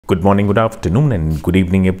Good morning, good afternoon, and good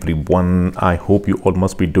evening, everyone. I hope you all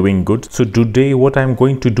must be doing good. So today what I'm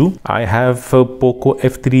going to do, I have a Poco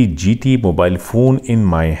F3 GT mobile phone in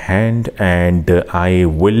my hand, and I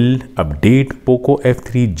will update Poco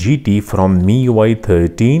F3 GT from MIUI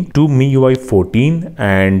 13 to MIUI 14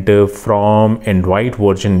 and from Android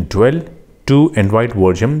version 12 to Android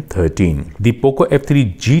version 13. The Poco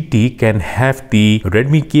F3 GT can have the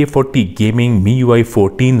Redmi K40 Gaming MIUI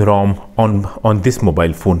 14 ROM on this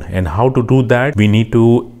mobile phone. And how to do that? We need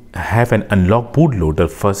to have an unlock bootloader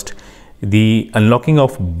first. The unlocking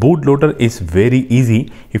of bootloader is very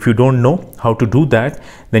easy. If you don't know how to do that,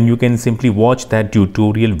 then you can simply watch that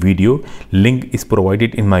tutorial video. Link is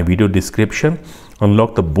provided in my video description.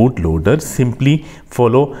 Unlock the bootloader. Simply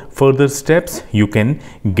follow further steps. You can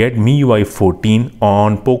get MIUI 14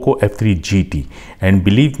 on Poco F3 GT. And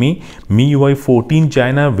believe me, MIUI 14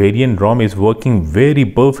 China variant ROM is working very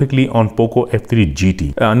perfectly on Poco F3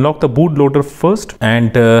 GT. Unlock the bootloader first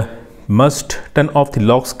and must turn off the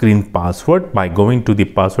lock screen password by going to the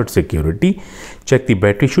password security. Check the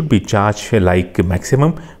battery should be charged like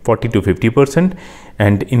maximum 40 to 50%,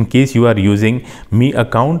 and in case you are using Mi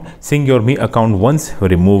account, sync your Mi account once,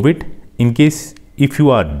 remove it. In case if you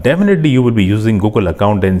are definitely you will be using Google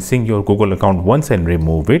account, then sync your Google account once and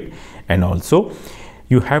remove it. And also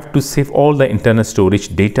you have to save all the internal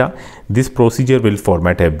storage data. This procedure will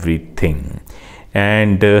format everything.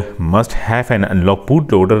 And must have an unlock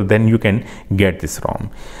bootloader, then you can get this ROM.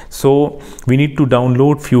 So we need to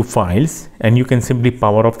download few files, and you can simply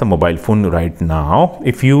power off the mobile phone right now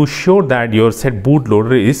if you sure that your set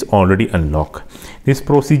bootloader is already unlocked. This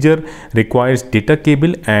procedure requires data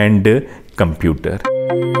cable and computer.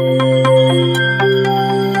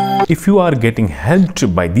 If you are getting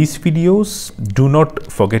helped by these videos, do not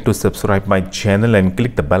forget to subscribe my channel and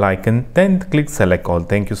click the bell icon, then click select all.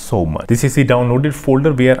 Thank you so much. This is the downloaded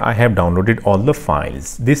folder where I have downloaded all the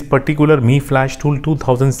files. This particular Mi Flash Tool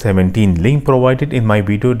 2017 link provided in my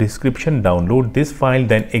video description. Download this file,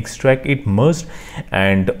 then extract it, merge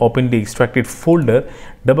and open the extracted folder.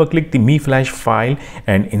 Double click the Mi Flash file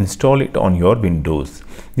and install it on your Windows.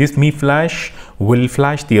 This Mi Flash will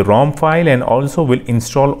flash the ROM file and also will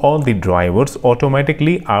install all the drivers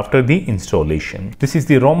automatically after the installation. This is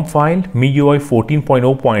the ROM file, MIUI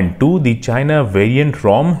 14.0.2, the China variant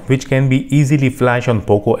ROM, which can be easily flashed on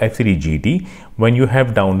Poco F3 GT. When you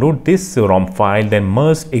have downloaded this ROM file, then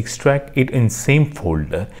must extract it in same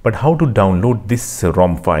folder. But how to download this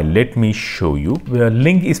ROM file? Let me show you. The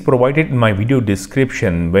link is provided in my video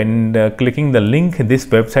description. When clicking the link, this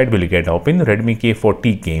website will get open, Redmi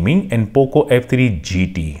K40 Gaming and Poco F3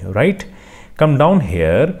 GT, right? Come down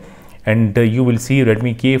here and you will see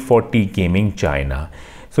Redmi K40 Gaming China.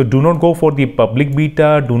 So do not go for the public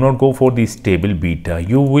beta, do not go for the stable beta.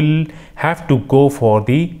 You will have to go for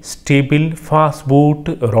the stable fast boot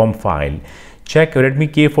ROM file. Check Redmi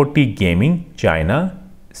K40 Gaming China,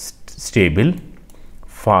 stable,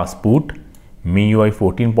 fast boot, MIUI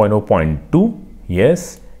 14.0.2,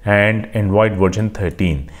 yes, and Android version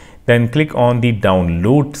 13. Then click on the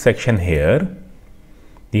download section here.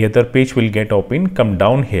 The other page will get open. Come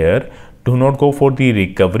down here. Do not go for the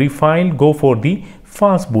recovery file, go for the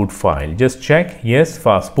fast boot file. Just check, yes,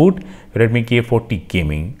 fast boot, Redmi K40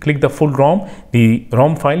 Gaming. Click the full ROM. The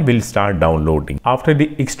ROM file will start downloading. After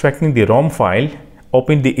extracting the ROM file,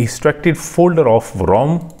 open the extracted folder of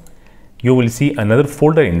ROM. You will see another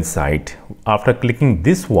folder inside. After clicking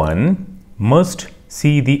this one, must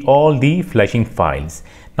see all the flashing files.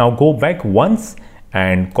 Now go back once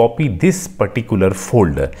and copy this particular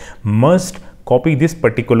folder. Must copy this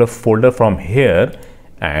particular folder from here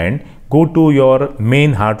and go to your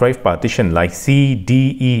main hard drive partition like C,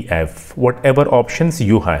 D, E, F, whatever options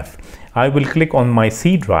you have. I will click on my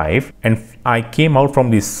C drive and I came out from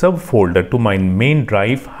the subfolder to my main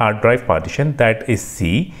drive hard drive partition, that is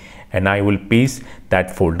C, and I will paste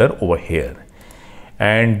that folder over here.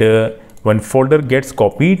 And when folder gets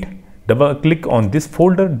copied, double click on this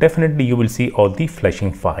folder, definitely you will see all the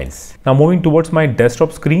flashing files. Now moving towards my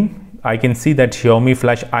desktop screen, I can see that Xiaomi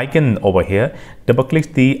flash icon over here. Double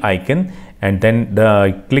click the icon and then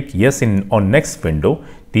click yes on next window.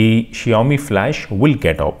 The Xiaomi flash will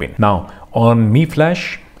get open. Now on Mi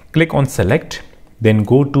Flash, click on select, then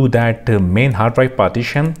go to that main hard drive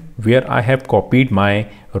partition where I have copied my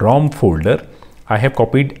ROM folder. I have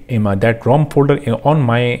copied that ROM folder on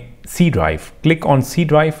my C drive. Click on C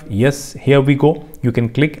drive. Yes, here we go. You can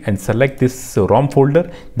click and select this ROM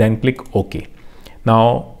folder, then click OK.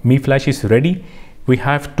 Now Mi Flash is ready. We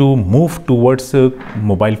have to move towards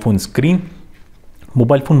mobile phone screen.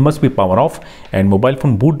 Mobile phone must be power off and mobile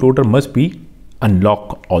phone bootloader must be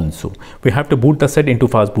unlock also. We have to boot the set into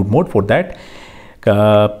fast boot mode. For that,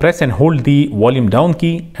 press and hold the volume down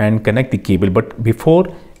key and connect the cable. But before,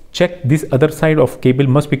 check this other side of cable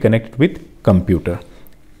must be connected with computer.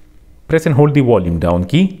 Press and hold the volume down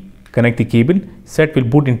key, connect the cable, set will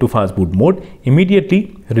boot into fast boot mode.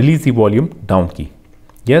 Immediately release the volume down key.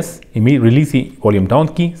 Yes, release the volume down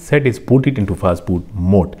key, set is booted into fast boot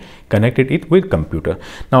mode. Connected it with computer.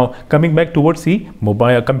 Now coming back towards the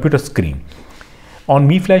mobile computer screen. On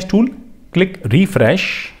Mi Flash tool, click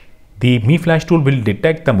refresh. The Mi Flash tool will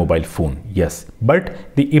detect the mobile phone. Yes, but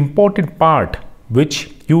the important part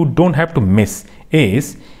which you don't have to miss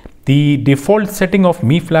is the default setting of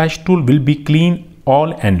Mi Flash tool will be clean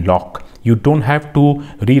all and lock. You don't have to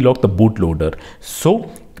relock the bootloader.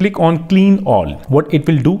 So click on clean all. What it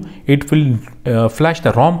will do, it will flash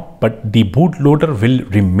the ROM, but the bootloader will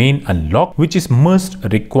remain unlocked, which is must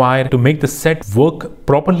required to make the set work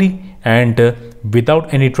properly and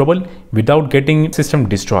without any trouble, without getting system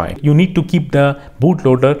destroyed. You need to keep the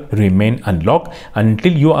bootloader remain unlocked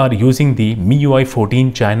until you are using the MIUI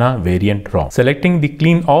 14 China variant ROM. Selecting the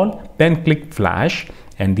clean all, then click flash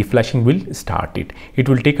and the flashing will start it. It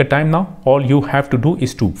will take a time now. All you have to do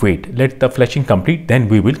is to wait. Let the flashing complete, then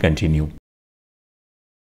we will continue.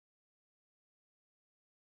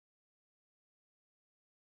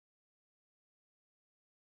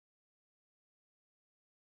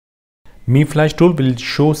 Mi Flash tool will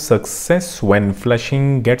show success when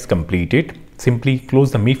flashing gets completed. Simply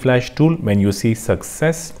close the Mi Flash tool when you see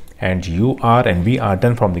success and we are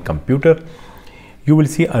done from the computer. You will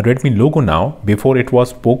see a Redmi logo now. Before it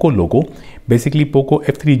was Poco logo. Basically Poco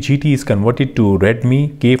F3 GT is converted to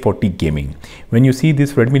Redmi K40 Gaming. When you see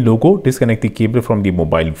this Redmi logo, disconnect the cable from the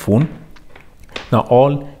mobile phone. Now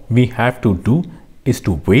all we have to do is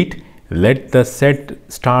to wait. Let the set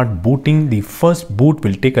start booting. The first boot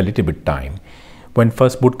will take a little bit time. When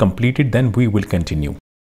first boot completed, then we will continue.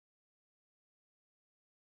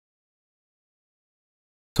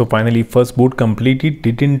 So finally first boot completed,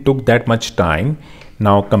 didn't took that much time.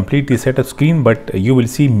 Now complete the setup screen, but you will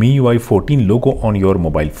see MIUI 14 logo on your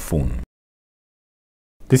mobile phone.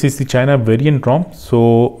 This is the China variant ROM,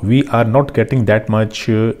 so we are not getting that much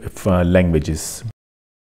languages.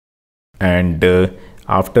 And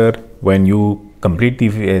after when you complete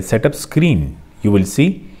the setup screen, you will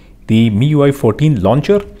see the MIUI 14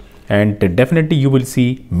 launcher. And definitely you will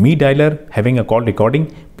see Mi Dialer having a call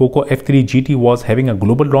recording. Poco F3 GT was having a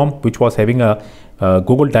global ROM which was having a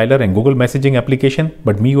Google Dialer and Google messaging application.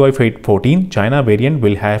 But MIUI 14 China variant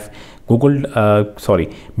will have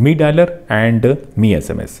Mi Dialer and Mi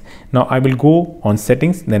SMS. Now I will go on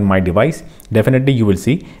settings, then my device. Definitely you will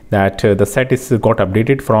see that the set is got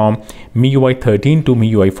updated from MIUI 13 to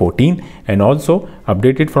MIUI 14 and also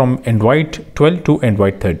updated from Android 12 to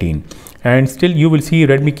Android 13. And still you will see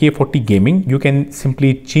Redmi K40 Gaming. You can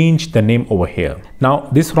simply change the name over here. Now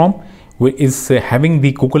this ROM is having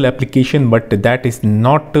the Google application, but that is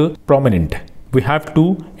not prominent. We have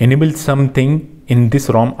to enable something in this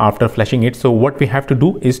ROM after flashing it. So what we have to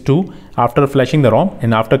do is to, after flashing the ROM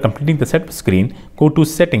and after completing the setup screen, go to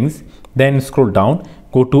settings, then scroll down,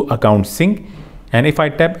 go to account sync. And if I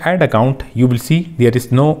tap add account, you will see there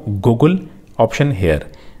is no Google option here.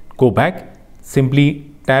 Go back,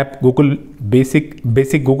 simply tap Google basic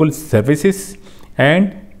Google services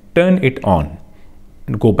and turn it on.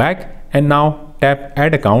 And go back and now tap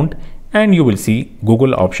add account and you will see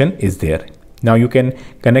Google option is there. Now you can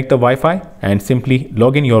connect the Wi-Fi and simply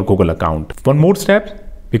log in your Google account. One more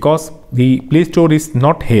step, because the Play Store is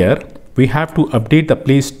not here, we have to update the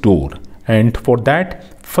Play Store. And for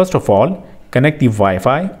that, first of all, connect the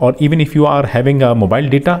Wi-Fi, or even if you are having a mobile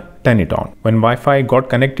data, turn it on. When Wi-Fi got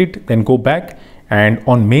connected, then go back and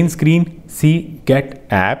on main screen, see Get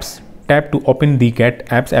Apps. Tap to open the Get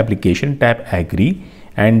Apps application, tap Agree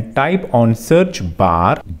and type on search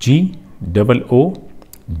bar GOOGLE.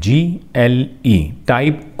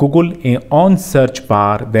 Type Google on search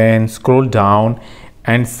bar, then scroll down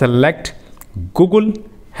and select Google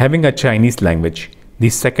having a Chinese language. The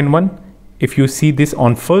second one, if you see this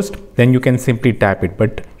on first, then you can simply tap it,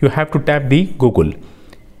 but you have to tap the Google.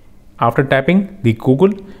 After tapping the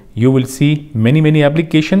Google, you will see many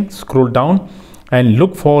applications. Scroll down and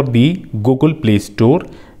look for the Google Play Store.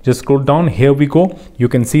 Just scroll down, here we go. You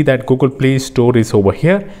can see that Google Play Store is over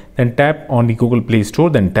here. Then tap on the Google Play Store,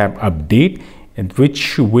 then tap update, and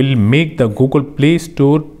which will make the Google Play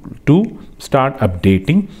Store to start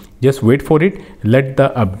updating. Just wait for it, let the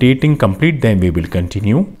updating complete, then we will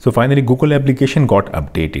continue. So finally Google application got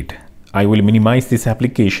updated. I will minimize this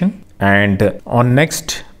application and on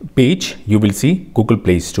next page, you will see Google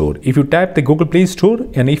Play Store. If you tap the Google Play Store,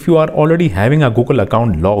 and if you are already having a Google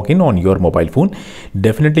account login on your mobile phone,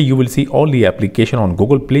 definitely you will see all the application on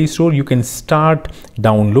Google Play Store. You can start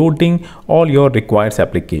downloading all your required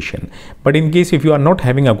application. But in case if you are not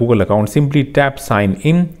having a Google account, simply tap sign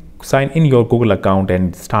in your Google account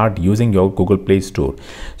and start using your Google Play Store.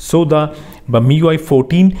 So the MIUI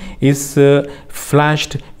 14 is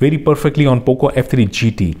flashed very perfectly on Poco F3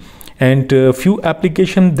 GT. And few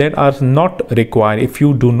applications that are not required, if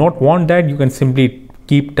you do not want that, you can simply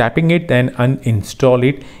keep tapping it and uninstall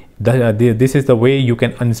it. This is the way you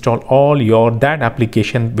can uninstall all that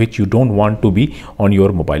application which you don't want to be on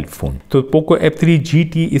your mobile phone. So Poco F3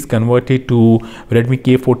 GT is converted to Redmi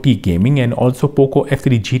K40 gaming, and also Poco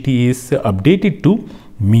F3 GT is updated to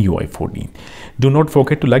MIUI 14. Do not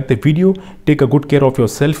forget to like the video. Take a good care of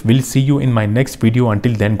yourself. We'll see you in my next video.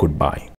 Until then, goodbye.